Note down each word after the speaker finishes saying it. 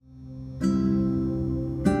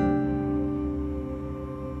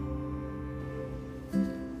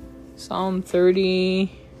Psalm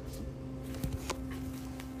 30,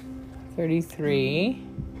 33.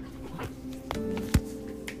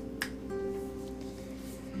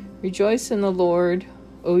 Rejoice in the Lord,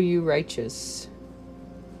 O you righteous,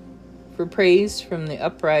 for praise from the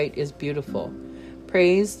upright is beautiful.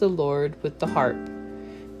 Praise the Lord with the harp.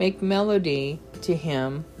 Make melody to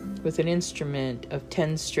him with an instrument of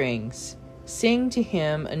 10 strings. Sing to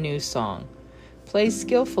him a new song. Play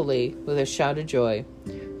skillfully with a shout of joy.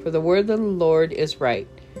 For the word of the Lord is right,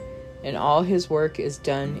 and all his work is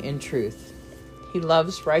done in truth. He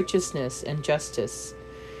loves righteousness and justice.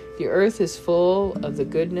 The earth is full of the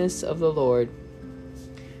goodness of the Lord.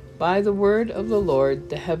 By the word of the Lord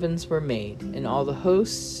the heavens were made, and all the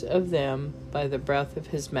hosts of them by the breath of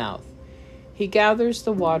his mouth. He gathers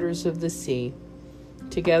the waters of the sea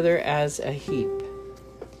together as a heap.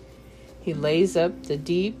 He lays up the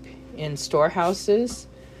deep in storehouses.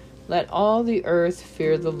 Let all the earth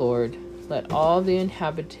fear the Lord. Let all the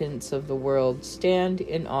inhabitants of the world stand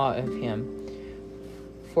in awe of him.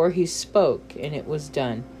 For he spoke, and it was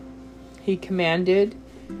done. He commanded,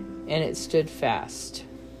 and it stood fast.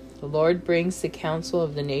 The Lord brings the counsel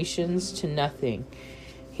of the nations to nothing.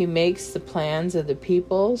 He makes the plans of the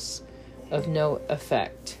peoples of no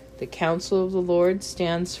effect. The counsel of the Lord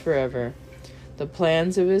stands forever, the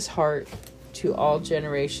plans of his heart to all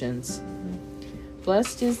generations.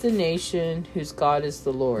 Blessed is the nation whose God is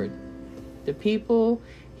the Lord, the people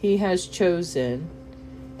he has chosen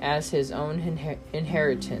as his own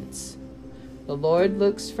inheritance. The Lord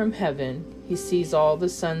looks from heaven, he sees all the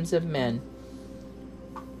sons of men.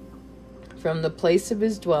 From the place of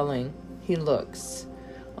his dwelling, he looks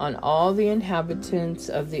on all the inhabitants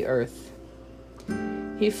of the earth.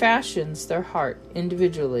 He fashions their heart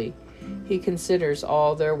individually. He considers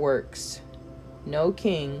all their works. No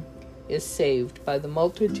king is saved by the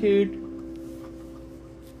multitude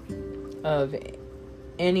of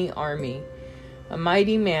any army. A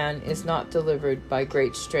mighty man is not delivered by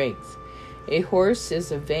great strength. A horse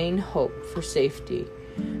is a vain hope for safety.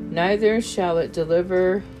 Neither shall it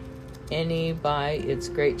deliver any by its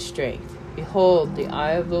great strength. Behold, the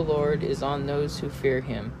eye of the Lord is on those who fear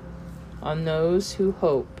him, on those who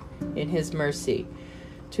hope in his mercy,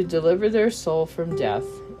 to deliver their soul from death,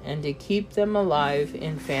 and to keep them alive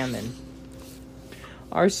in famine.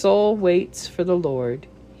 Our soul waits for the Lord.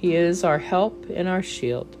 He is our help and our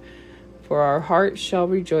shield. For our heart shall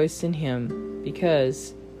rejoice in him,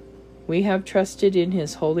 because we have trusted in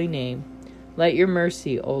his holy name. Let your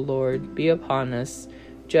mercy, O Lord, be upon us,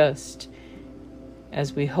 just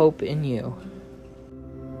as we hope in you.